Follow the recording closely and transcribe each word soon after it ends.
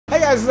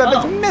guys,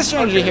 it's Mr.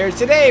 Energy here.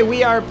 Today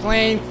we are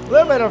playing a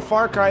little bit of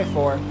Far Cry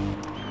 4.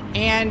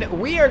 And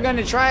we are going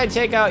to try to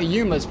take out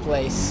𝐀𝐖𝐄𝐒's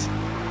place.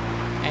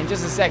 In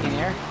just a second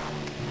here.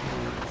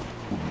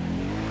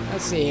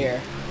 Let's see here.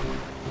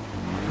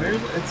 Where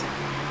is it? It's...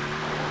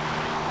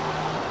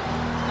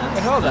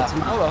 Wait, hold up.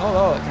 Hold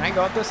up. Can I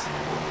go up this?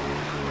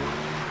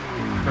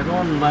 We're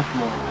going left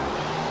more.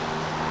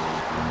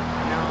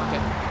 No,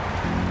 okay.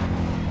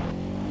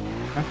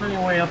 I'm finding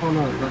a way up on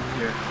the left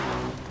here.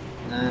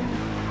 And...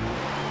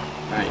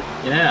 Alright,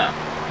 yeah.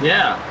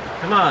 Yeah!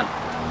 Come on!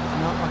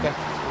 No, okay.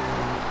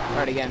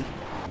 Start again.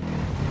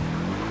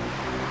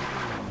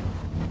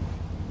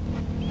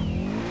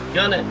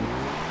 Gun it!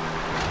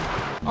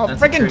 Oh,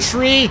 freaking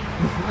tree!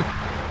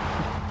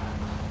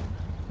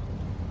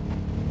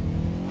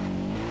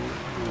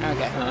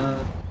 Okay.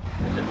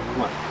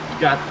 Come on. You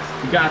got this.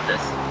 You got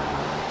this.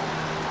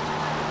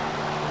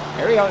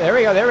 There we go, there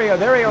we go, there we go,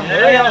 there we go, Yeah.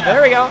 there we go,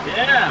 there we go.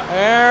 Yeah!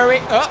 There we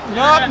go. Oh,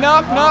 nope,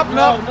 nope, nope,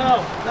 nope.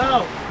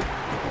 No!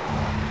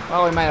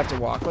 Well, we might have to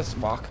walk. Let's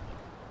walk.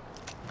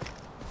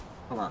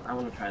 Hold on, I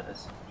want to try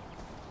this.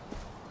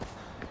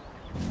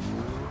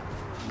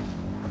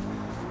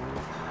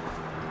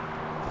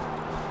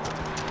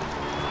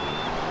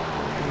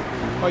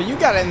 Oh, you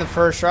got it in the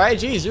first try.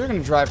 Jeez, you're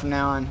gonna drive from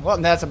now on. Well,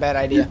 that's a bad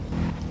idea.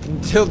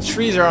 Until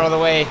trees are out of the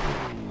way,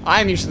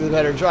 I'm usually the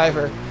better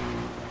driver.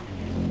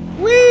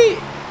 Whee!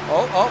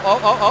 Oh!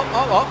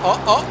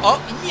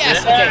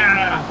 Yes. Yeah. Okay.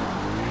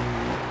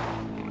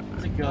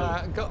 How's it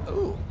go? Go.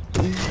 Ooh.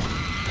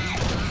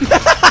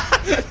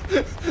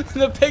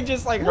 The pig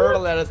just like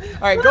hurtled at us.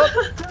 All right, go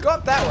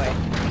up that way.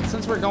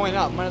 Since we're going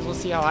up, might as well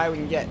see how high we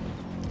can get.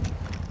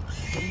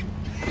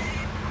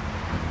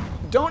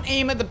 Don't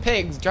aim at the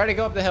pigs. Try to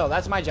go up the hill.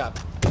 That's my job.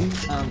 Do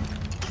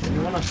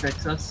you want to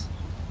fix us?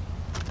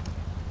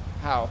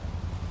 How?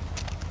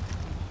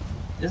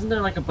 Isn't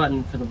there like a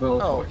button for the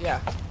bullet? Oh,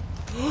 yeah.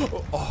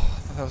 Oh, I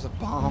thought that was a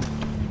bomb.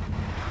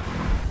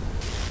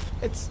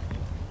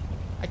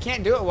 I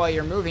can't do it while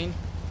you're moving.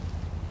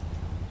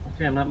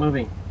 Okay, I'm not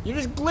moving. You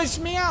just glitched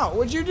me out.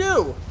 What'd you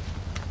do?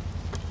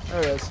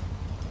 There it is.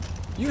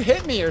 You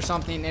hit me or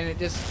something and it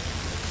just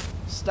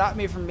stopped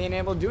me from being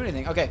able to do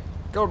anything. Okay,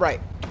 go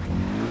right.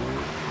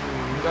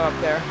 Go up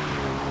there.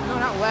 No,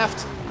 not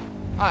left.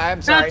 Oh,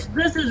 I'm sorry.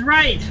 This is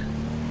right.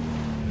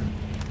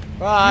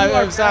 Well,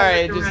 I'm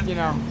sorry. Just, you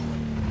know.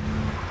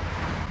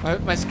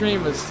 My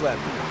screen was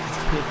slipped.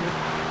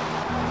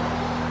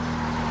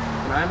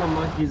 And I'm a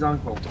monkey's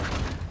uncle.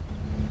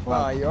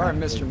 Well, you are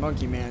Mr.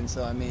 Monkey Man,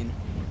 so I mean.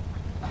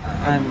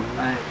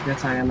 I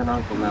guess I am an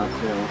uncle now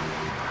too.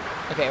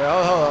 Okay,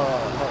 well, hold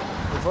on.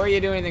 Before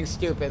you do anything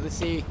stupid, let's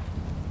see.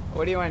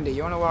 What do you want to do?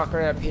 You want to walk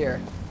right up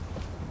here.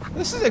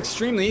 This is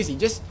extremely easy.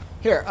 Just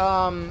here.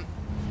 Go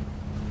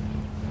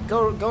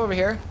over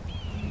here.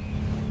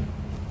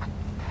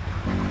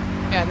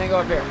 Yeah, and then go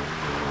up here.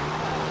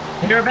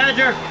 You're a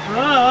badger!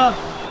 Oh.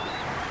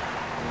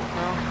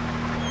 No.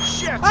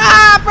 Shit!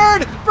 Ah,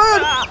 bird!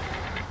 Bird! Ah.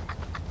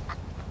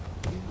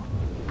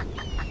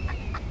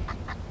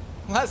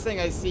 Last thing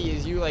I see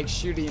is you like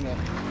shooting a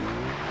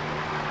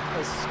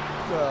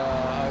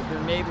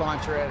grenade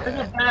launcher at it.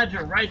 There's a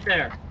badger right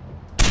there.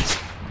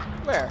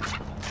 Where?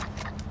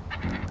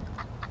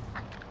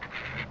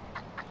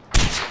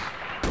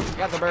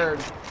 Got the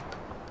bird.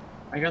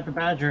 I got the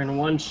badger in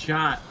one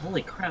shot.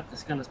 Holy crap,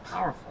 this gun is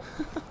powerful.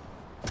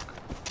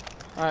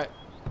 Alright.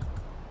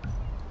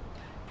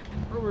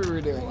 What were we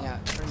doing? Yeah,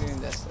 we're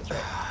doing this. That's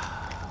right.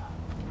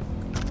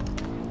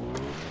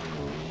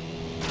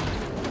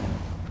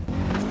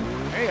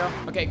 There you go.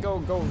 Okay, go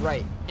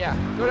right. Yeah,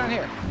 go down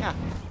here. Yeah.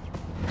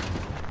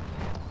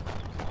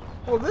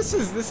 Well, this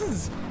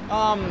is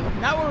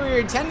not what we were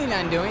intending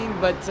on doing,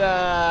 but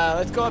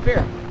let's go up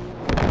here.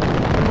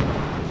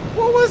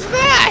 What was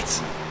that?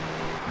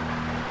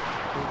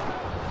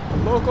 The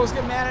locals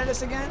get mad at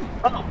us again?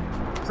 Oh,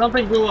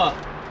 something blew up.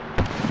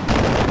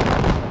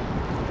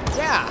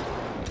 Yeah.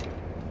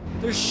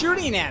 They're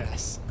shooting at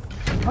us.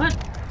 What?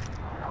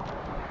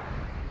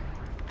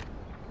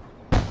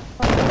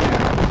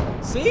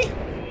 See?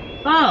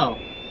 Oh.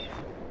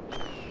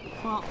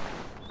 Oh,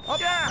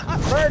 yeah.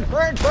 Bird.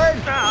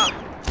 Ah.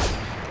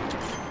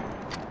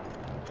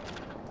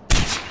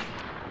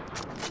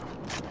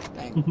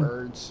 Dang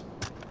birds.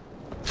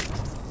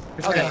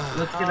 Okay.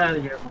 Let's get out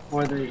of here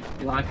before they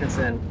lock us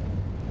in.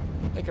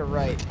 Take a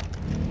right.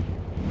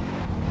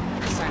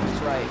 This time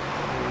it's right.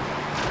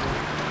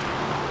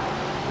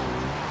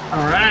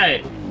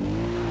 Alright.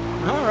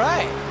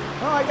 Alright.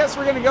 Well, I guess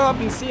we're gonna go up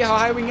and see how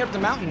high we can get up the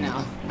mountain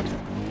now.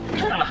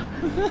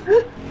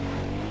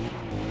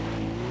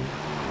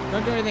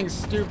 Don't do anything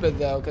stupid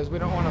though, because we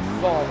don't want to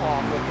fall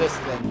off with this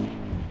thing.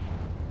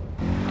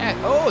 And,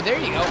 oh, there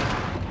you go.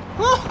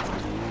 Oh.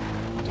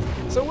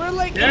 So we're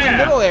like in the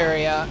middle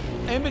area,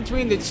 in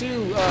between the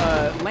two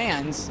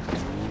lands,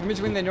 in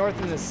between the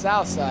north and the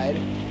south side,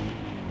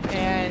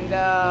 and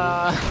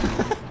I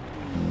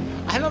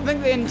don't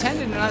think they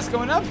intended on us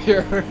going up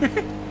here.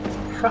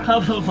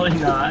 Probably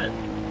not.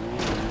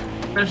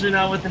 Especially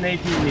not with an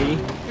ATV.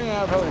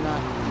 Yeah, probably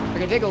not.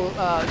 Okay, take a go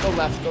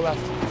left, go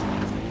left.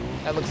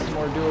 That looks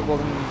more doable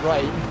than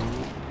right.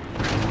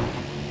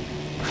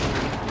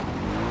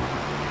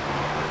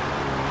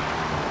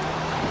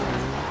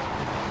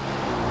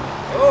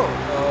 Oh,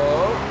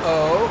 oh,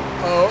 oh,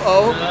 oh,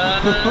 oh.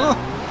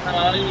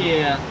 Oh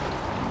yeah.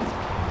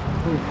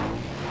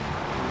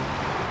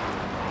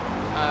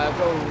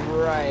 Go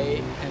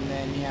right, and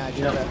then yeah,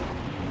 try to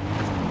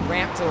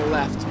ramp to the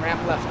left.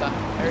 Ramp left up.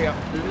 There you go.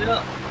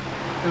 Yep.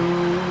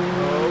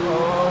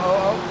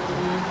 Oh.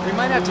 We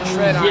might have to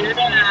shred on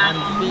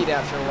feet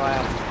after a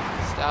while.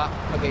 Stop.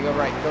 Okay, go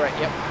right. Go right.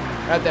 Yep.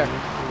 Right there.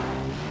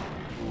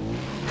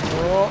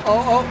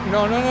 Oh.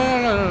 No.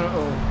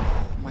 Oh,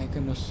 my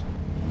goodness.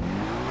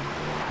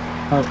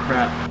 Oh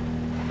crap.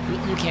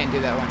 You can't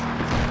do that one.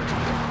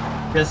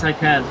 Yes, I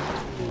can.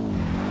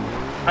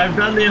 I've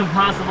done the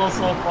impossible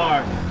so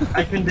far.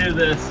 I can do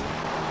this.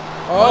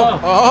 No.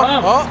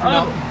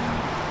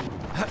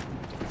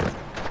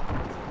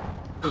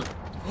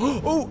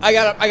 Oh, I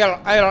got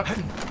up.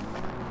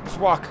 Just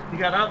walk. You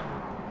got up?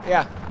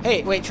 Yeah.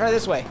 Hey, wait, try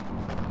this way.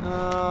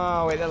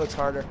 Oh, wait, that looks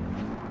harder.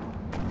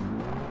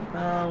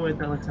 Oh, wait,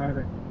 that looks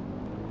harder.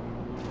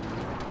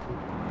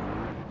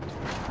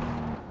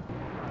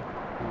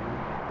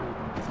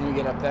 Can you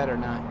get up that or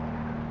not?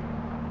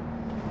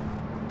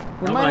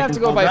 We might have to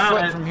go by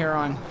foot from here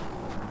on.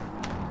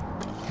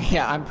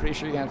 Yeah, I'm pretty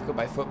sure you're gonna have to go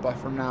by foot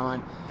from now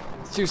on.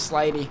 It's too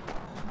slidey.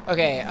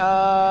 Okay,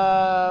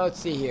 let's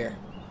see here.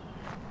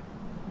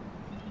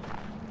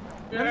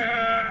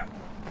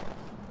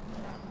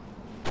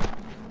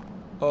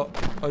 Oh,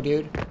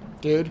 dude,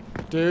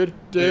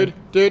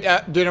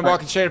 I'm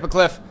walking straight up a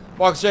cliff.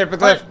 Walking straight up a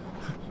cliff.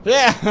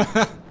 Yeah.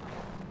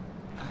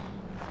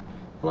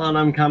 Hold on,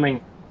 I'm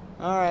coming.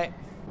 All right.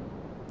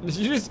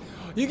 You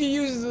can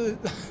use the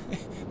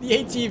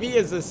ATV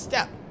as a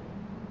step.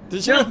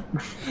 Did you? Nope.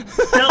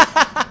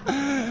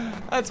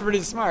 That's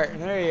pretty smart.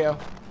 There you go.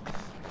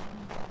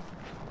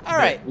 All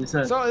right.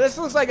 So this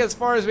looks like as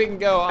far as we can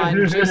go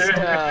on just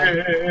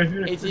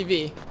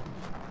ATV.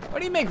 Why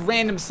do you make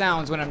random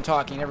sounds when I'm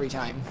talking every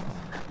time?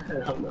 I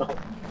don't know.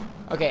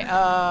 Okay.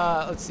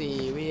 Let's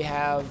see. We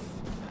have.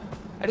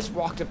 I just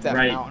walked up that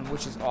mountain,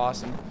 which is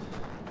awesome.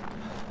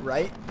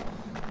 Right?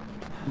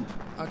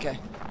 Okay.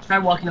 Try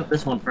walking up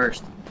this one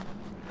first.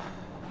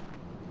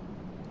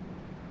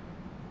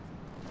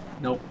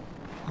 Nope.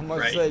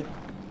 Almost like,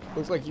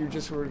 looks like you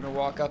just were gonna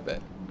walk up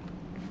it.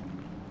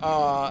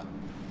 Yeah,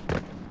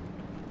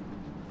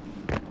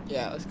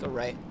 let's go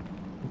right.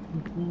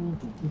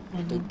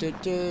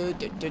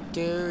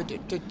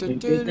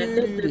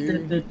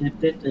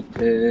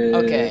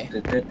 Okay.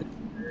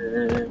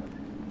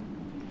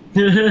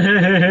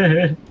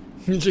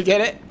 Did you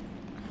get it?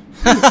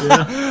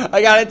 Yeah.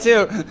 I got it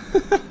too.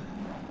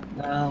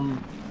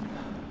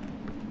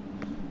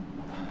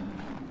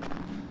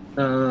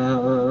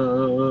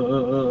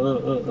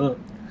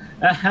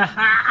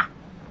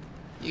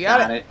 You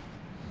got it.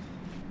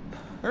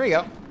 There we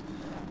go.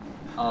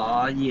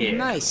 Aw, yeah.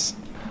 Nice.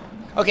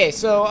 Okay,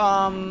 so,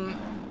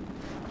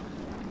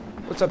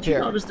 what's up here?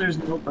 Notice there's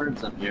no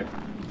birds up here.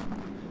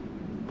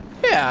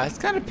 Yeah, it's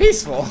kind of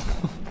peaceful.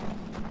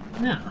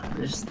 Yeah,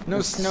 there's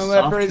no snow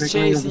leopards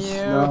chasing you.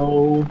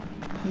 Snow.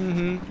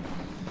 Mm-hmm.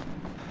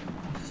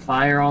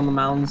 Fire on the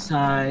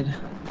mountainside.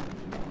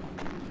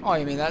 Oh,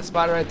 you mean that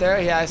spot right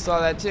there? Yeah, I saw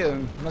that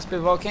too. Must be a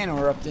volcano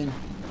erupting.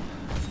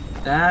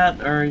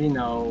 That, or, you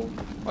know...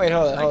 Wait,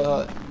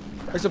 hold it.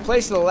 There's a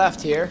place to the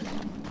left here.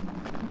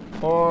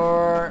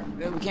 Or...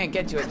 we can't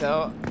get to it,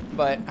 though.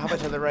 But how about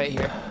to the right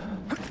here?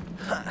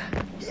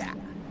 Yeah.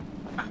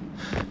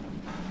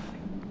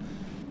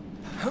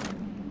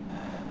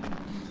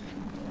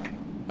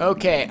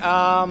 Okay,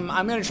 I'm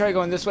gonna try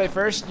going this way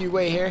first. You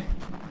wait here.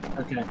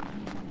 Okay.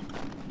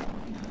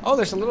 Oh,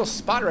 there's a little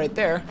spot right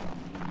there.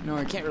 No,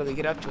 I can't really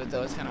get up to it,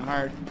 though. It's kind of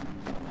hard.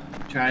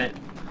 Try it.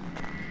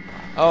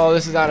 Oh,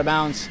 this is out of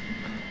bounds.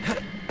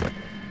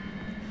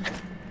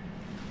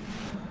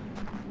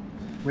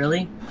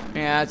 Really?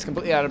 Yeah, it's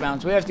completely out of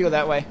bounds. We have to go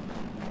that way.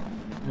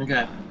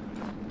 Okay.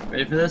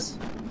 Ready for this?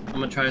 I'm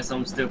gonna try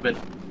something stupid.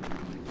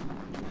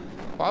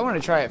 Well, I want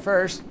to try it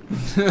first.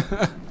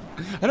 I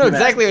know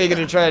exactly what you're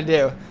gonna try to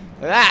do.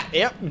 That,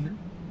 yep.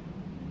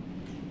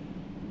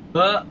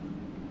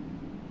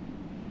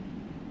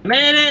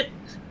 Made it!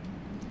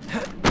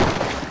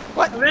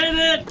 What? I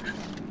made it!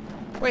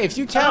 Wait, if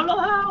you I tap. don't know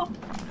how.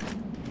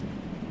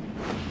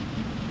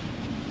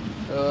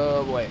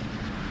 Oh boy.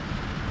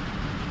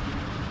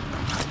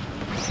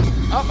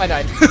 Oh, I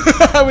died.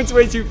 I went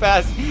way too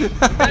fast.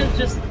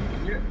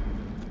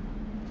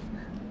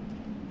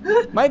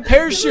 My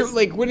parachute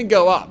like wouldn't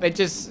go up. It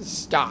just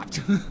stopped.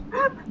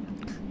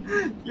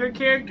 Your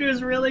character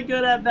is really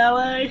good at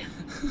ballet.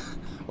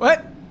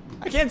 What?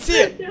 I can't see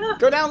it. Yeah.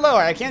 Go down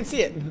lower. I can't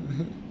see it.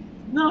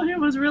 No, he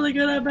was really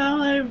good at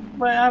ballet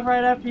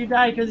right after you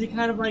died because he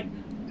kind of like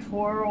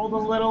twirled a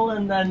little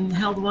and then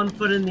held one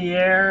foot in the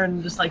air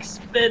and just like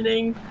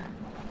spinning.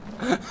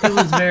 It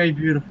was very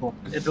beautiful.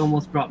 It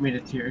almost brought me to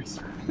tears.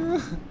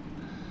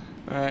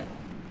 Alright.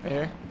 Right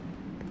here.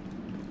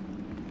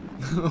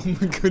 Oh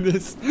my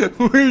goodness,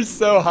 we're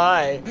so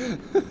high.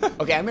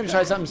 Okay, I'm gonna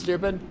try something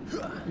stupid.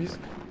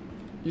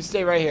 You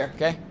stay right here,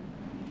 okay?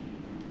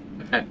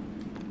 Okay.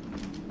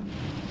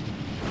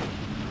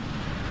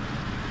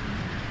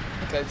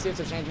 Okay, let's see if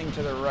there's anything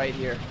to the right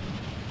here.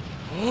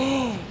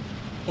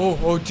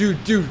 Oh,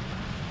 dude.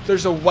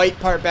 There's a white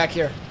part back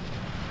here.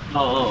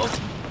 Oh.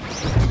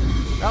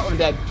 Oh, I'm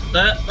dead.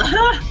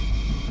 I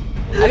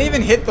didn't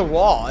even hit the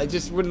wall. It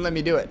just wouldn't let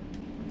me do it.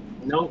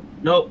 Nope.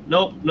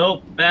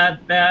 Bad.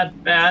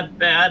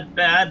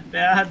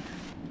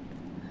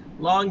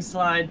 Long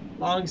slide,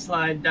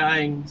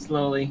 dying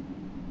slowly.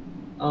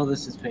 Oh,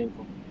 this is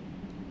painful.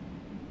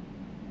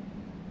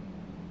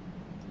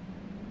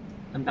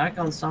 I'm back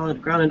on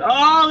solid ground and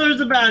oh,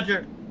 there's a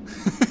badger!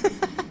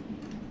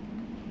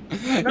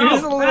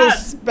 There's a little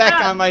speck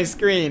on my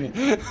screen.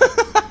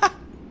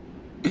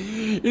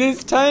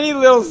 This tiny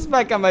little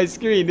speck on my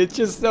screen. It's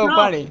just so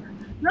funny.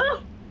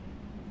 No!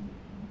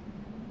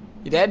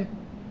 You dead?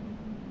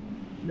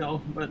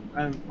 No, but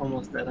I'm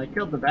almost dead. I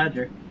killed the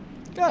badger.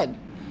 Good.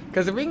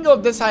 Because if we can go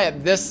up this high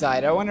up this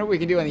side, I wonder what we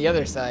can do on the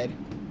other side.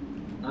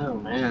 Oh,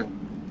 man.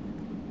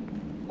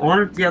 I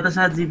wonder if the other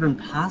side's even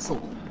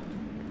possible.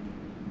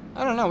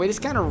 I don't know. We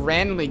just kind of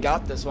randomly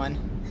got this one.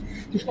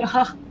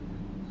 Yeah.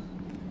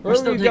 Where We're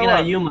still taking out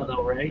going? Yuma,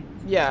 though, right?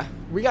 Yeah.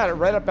 We got it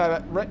right up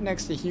right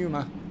next to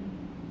Huma.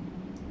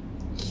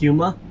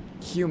 Huma?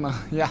 Huma,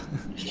 yeah.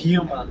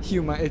 Huma.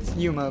 Huma. It's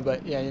Huma,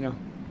 but yeah, you know.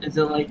 Is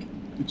it like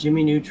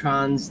Jimmy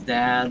Neutron's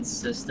dad's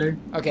sister?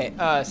 Okay,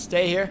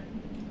 stay here.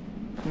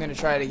 I'm gonna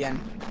try it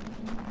again.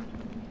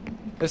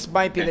 This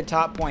might be the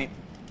top point.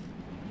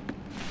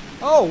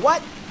 Oh,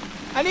 what?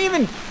 I didn't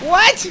even...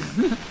 What?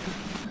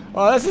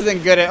 Well, this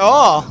isn't good at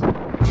all.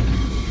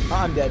 Oh,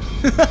 I'm dead.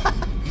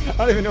 I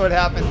don't even know what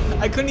happened.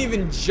 I couldn't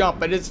even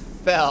jump. I just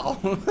fell.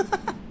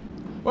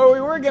 Well, we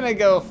were gonna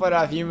go foot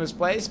off Yuma's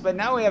place, but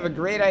now we have a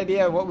great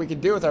idea of what we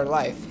could do with our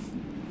life.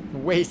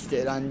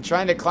 Wasted on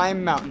trying to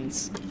climb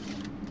mountains.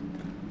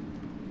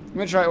 I'm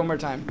gonna try it one more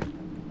time.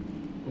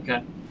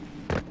 Okay.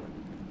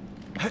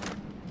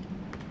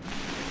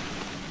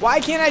 Why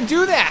can't I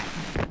do that?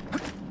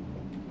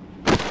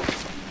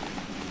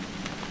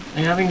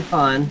 I'm having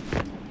fun.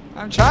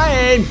 I'm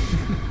trying.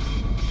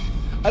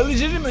 I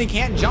legitimately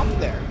can't jump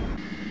there.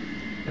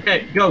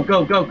 Okay, go.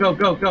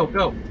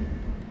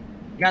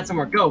 Got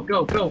somewhere. Go.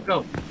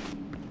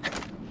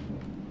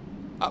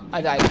 Oh,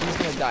 I died. I'm just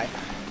gonna die.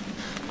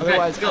 Okay,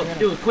 Otherwise, go.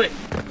 Do it quick.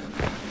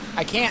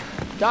 I can't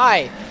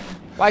die.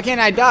 Why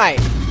can't I die?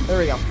 There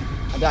we go.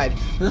 I died.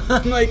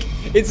 I'm like,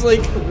 it's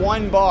like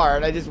one bar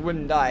and I just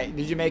wouldn't die.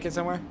 Did you make it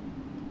somewhere?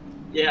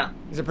 Yeah.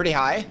 Is it pretty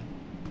high?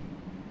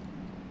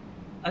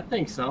 I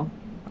think so.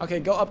 Okay,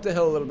 go up the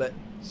hill a little bit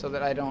so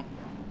that I don't...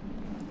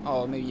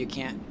 Oh, maybe you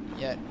can't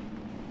yet.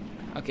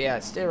 Okay, yeah,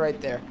 stay right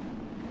there.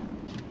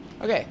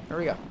 Okay, here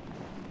we go.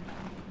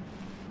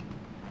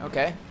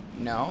 Okay,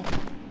 no.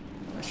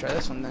 Let's try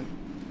this one then.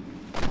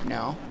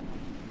 No.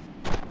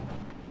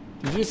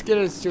 Did you just get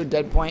us to a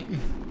dead point?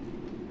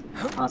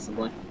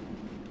 Possibly.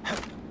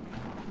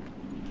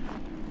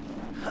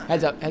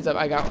 Heads up, I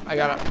got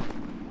up.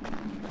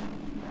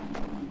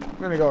 I'm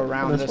gonna go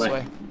around this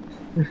way.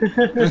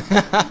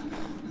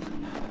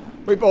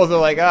 We both are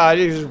like, ah,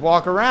 you just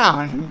walk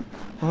around.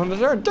 Got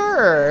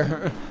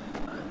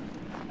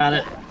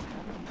it.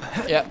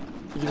 Yep,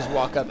 you can just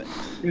walk up it.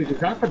 Dude, is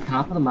that the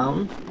top of the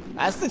mountain?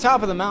 That's the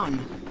top of the mountain.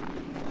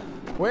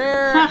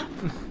 We're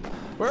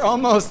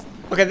almost...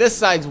 Okay, this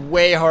side's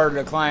way harder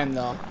to climb,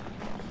 though.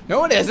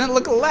 No, it isn't.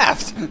 Look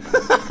left.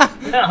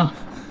 Yeah.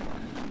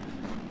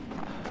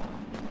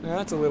 Yeah,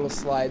 that's a little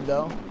slide,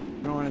 though. I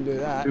don't want to do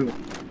that. Ooh.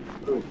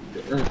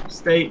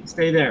 Stay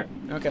there.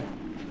 Okay.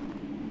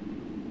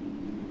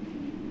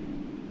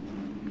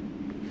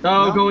 Oh,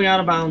 No? going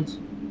out of bounds.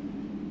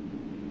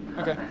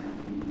 Okay.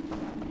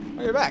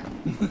 Oh, you're back.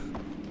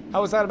 How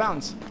was that out of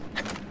bounds?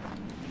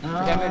 Okay,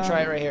 I'm gonna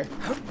try it right here.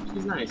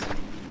 She's nice.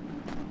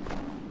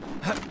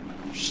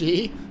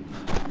 She?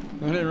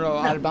 I didn't know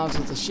out of bounds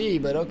was a she,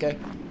 but okay.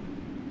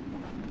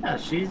 Yeah,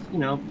 she's, you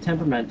know,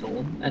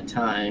 temperamental at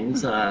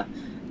times. A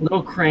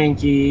little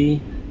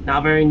cranky,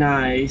 not very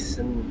nice,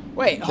 and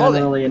Wait, hold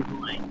generally it.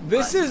 annoying.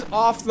 This is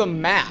off the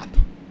map.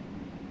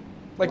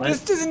 Like, What?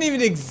 this doesn't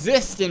even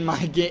exist in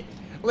my game.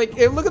 Like,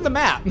 look at the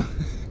map.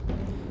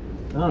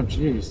 Oh,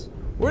 jeez.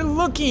 We're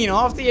looking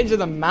off the edge of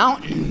the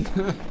mountain.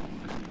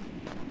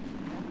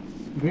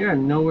 We are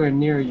nowhere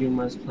near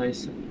Yuma's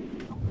place.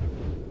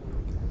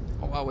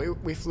 Oh, wow,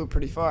 we flew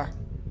pretty far.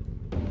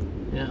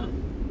 Yeah.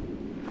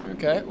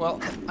 Okay,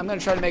 well, I'm gonna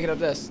try to make it up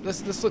this.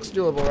 This looks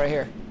doable right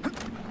here.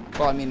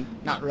 Well, I mean,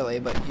 not really,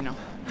 but, you know,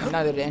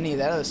 neither did any of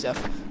that other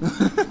stuff.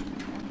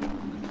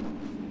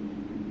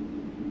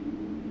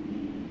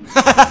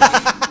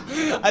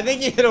 I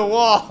think you hit a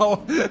wall.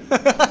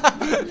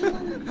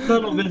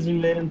 Tunnel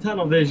vision, man.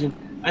 Tunnel vision.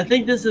 I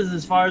think this is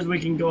as far as we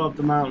can go up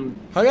the mountain.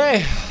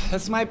 Okay,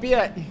 this might be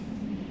it.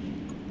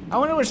 I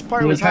wonder which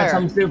part was try higher.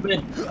 something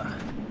stupid.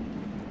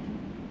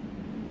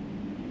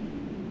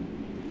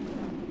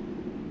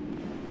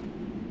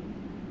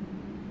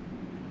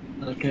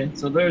 Okay,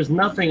 so there's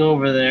nothing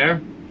over there.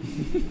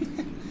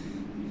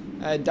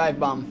 Dive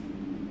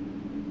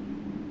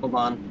bomb. Hold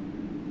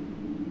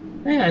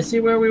on. Hey, I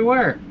see where we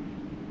were.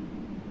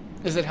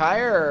 Is it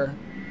higher or?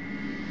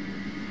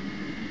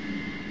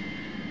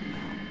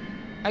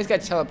 I just got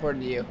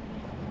teleported to you.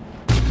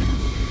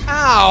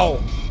 Ow!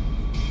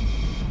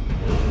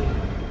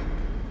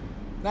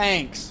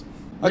 Thanks.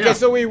 Okay, Yeah.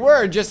 so we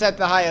were just at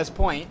the highest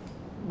point,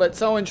 but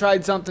someone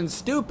tried something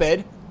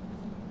stupid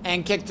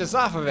and kicked us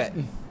off of it.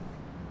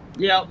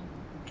 Yep.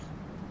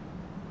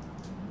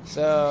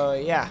 So,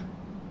 yeah.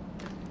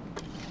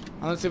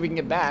 Let's see if we can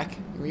get back.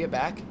 Can we get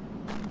back?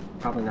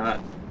 Probably not.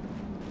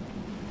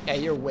 Yeah,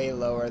 you're way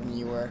lower than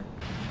you were.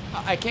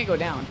 I can't go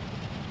down.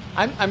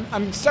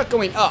 I'm stuck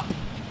going up.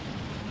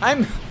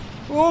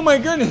 Oh my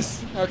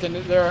goodness. Okay,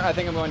 there. I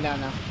think I'm going down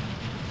now.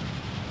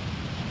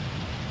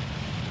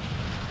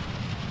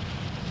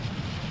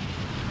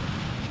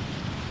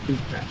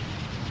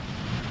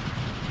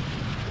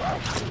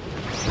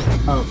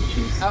 Oh,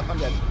 jeez. Oh, I'm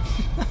dead.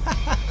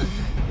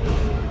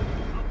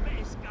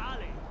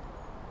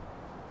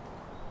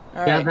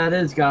 All Yeah, right. that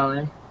is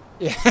Golly.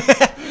 Yeah.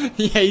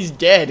 Yeah, he's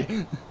dead.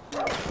 And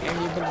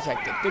you've been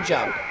detected. Good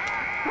job.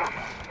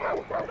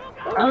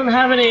 I don't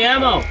have any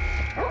ammo.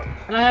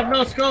 And I have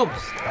no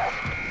scopes.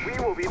 We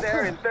will be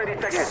there in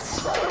 30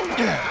 seconds.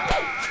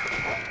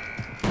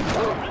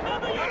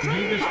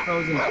 He just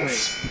froze in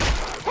place.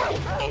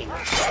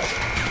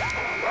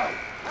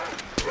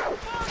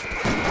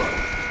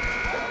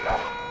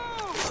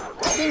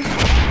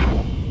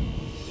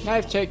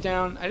 Knife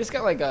takedown. I just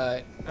got like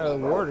a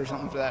reward or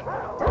something for that.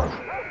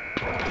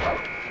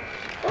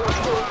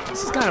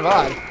 This is kind of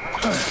odd.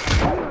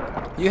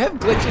 You have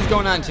glitches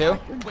going on too?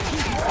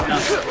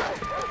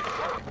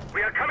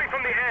 We are coming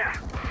from the air.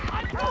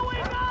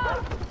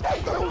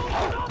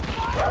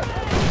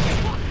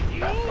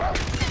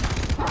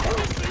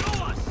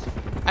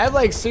 I have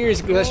like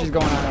serious glitches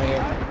going on right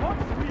here.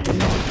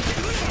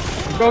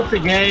 Broke the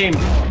game.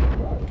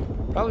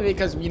 Probably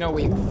because, you know,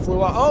 we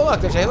flew out. Oh,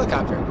 look, there's a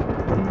helicopter.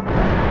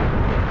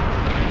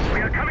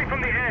 We are coming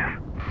from the air.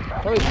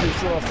 Probably because we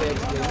flew off the edge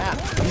of the map.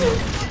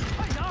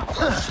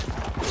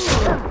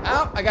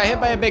 Ow, I got hit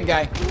by a big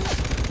guy.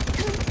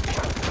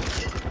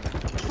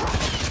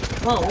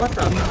 Whoa, what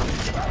the?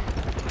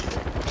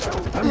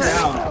 I'm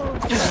down.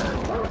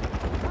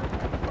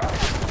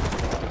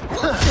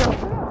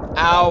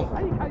 Ow.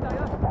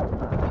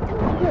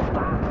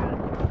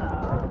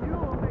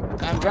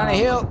 I'm trying to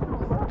heal.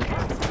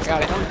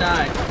 Got it. Don't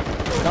die.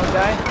 Don't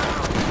die.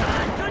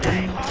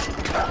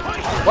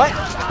 What?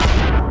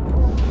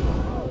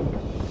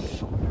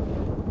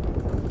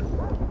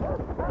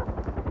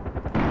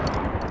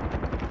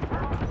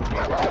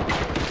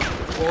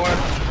 Four,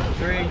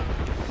 three,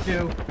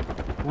 two,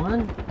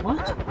 one.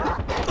 What?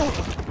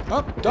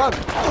 Oh, dog.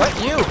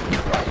 What? You? I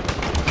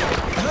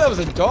thought that was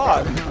a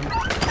dog.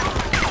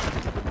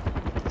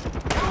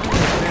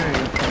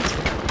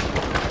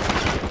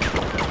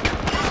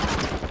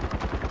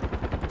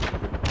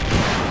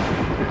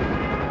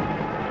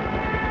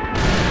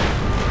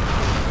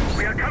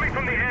 We are coming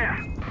from the air.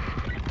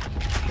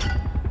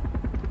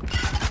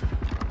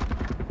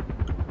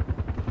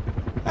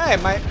 Hey,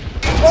 my...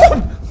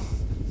 Oh!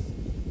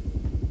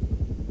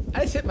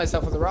 I just hit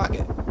myself with a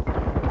rocket.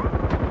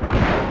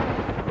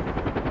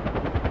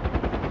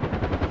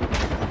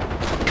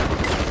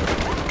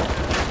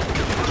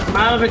 I'm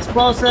out of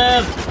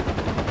explosive.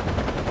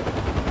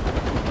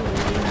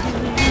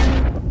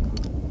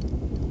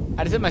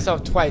 I just hit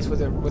myself twice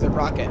with a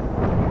rocket.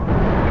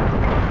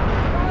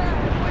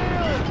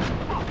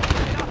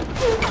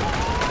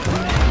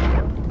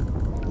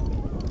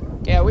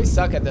 Yeah, we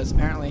suck at this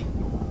apparently.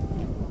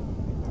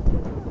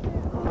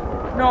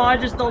 No, I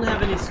just don't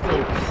have any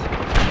scopes.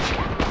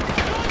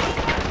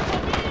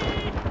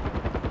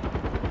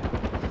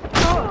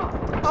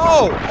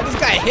 Oh! I just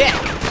got hit!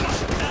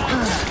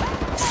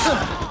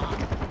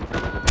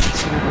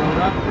 Blown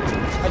up.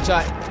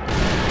 Headshot.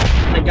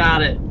 I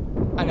got it.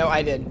 I know,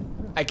 I did.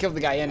 I killed the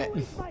guy in it.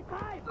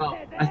 Oh,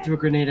 I threw a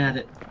grenade at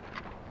it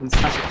and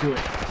stuck it to it.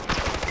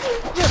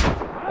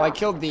 Well, I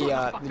killed the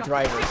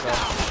driver, so...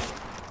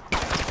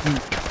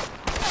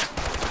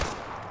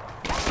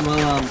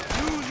 Well,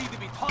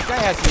 This guy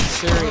has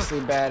some seriously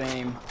bad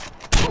aim.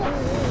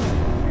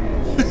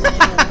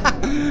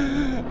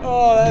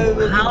 Oh, that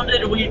is... how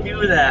did we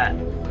do that?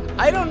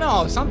 I don't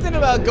know. Something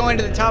about going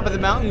to the top of the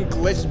mountain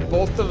glitched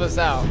both of us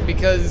out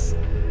because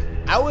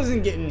I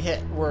wasn't getting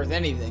hit worth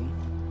anything.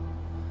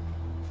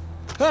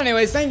 So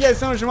anyways, thank you guys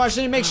so much for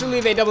watching. Make sure to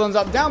leave a double thumbs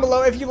up down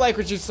below if you like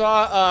what you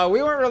saw.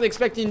 We weren't really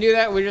expecting to do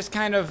that. We just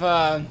kind of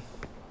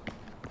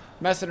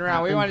messing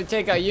around. We wanted to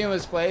take out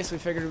𝐀𝐖𝐄𝐒𝐿's place. We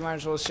figured we might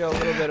as well show a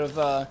little bit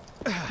of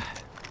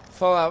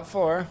Fallout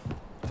 4.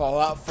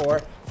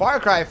 Far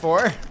Cry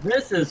 4.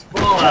 This is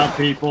Fallout,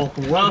 people.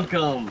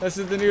 Welcome. This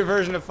is the new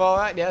version of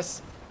Fallout,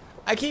 yes.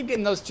 I keep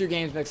getting those two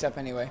games mixed up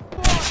anyway.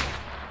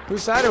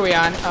 Whose side are we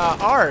on?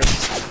 Ours,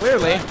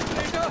 clearly.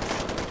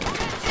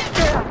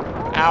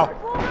 Ow.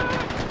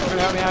 You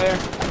gonna help me out here?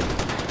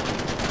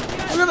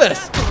 Look at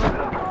this.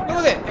 Look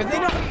look at if they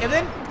don't. And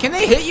then can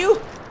they hit you?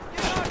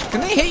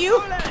 Can they hit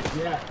you?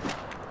 Yeah.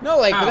 No,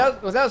 like How?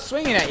 without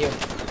swinging at you.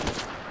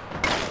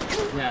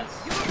 Yes.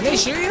 Can they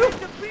shoot you?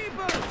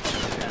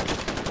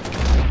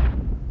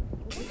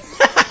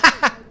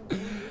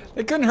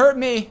 They couldn't hurt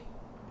me.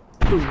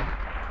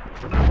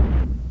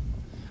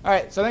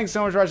 Alright, so thanks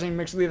so much for watching.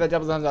 Make sure to leave that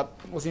double thumbs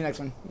up. We'll see you next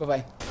one. Bye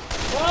bye.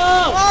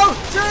 Whoa! Oh!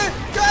 Shoot it!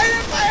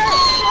 Giant fire!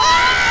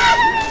 Ah!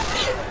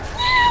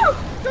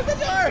 Shut the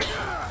door!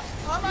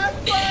 I'm on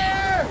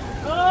fire!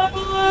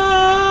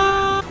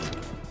 Oh!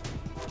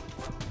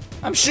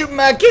 I'm shooting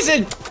my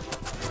kitchen!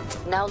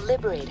 Now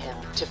liberate him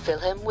to fill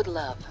him with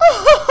love.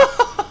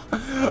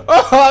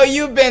 Oh,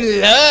 you've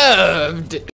been loved!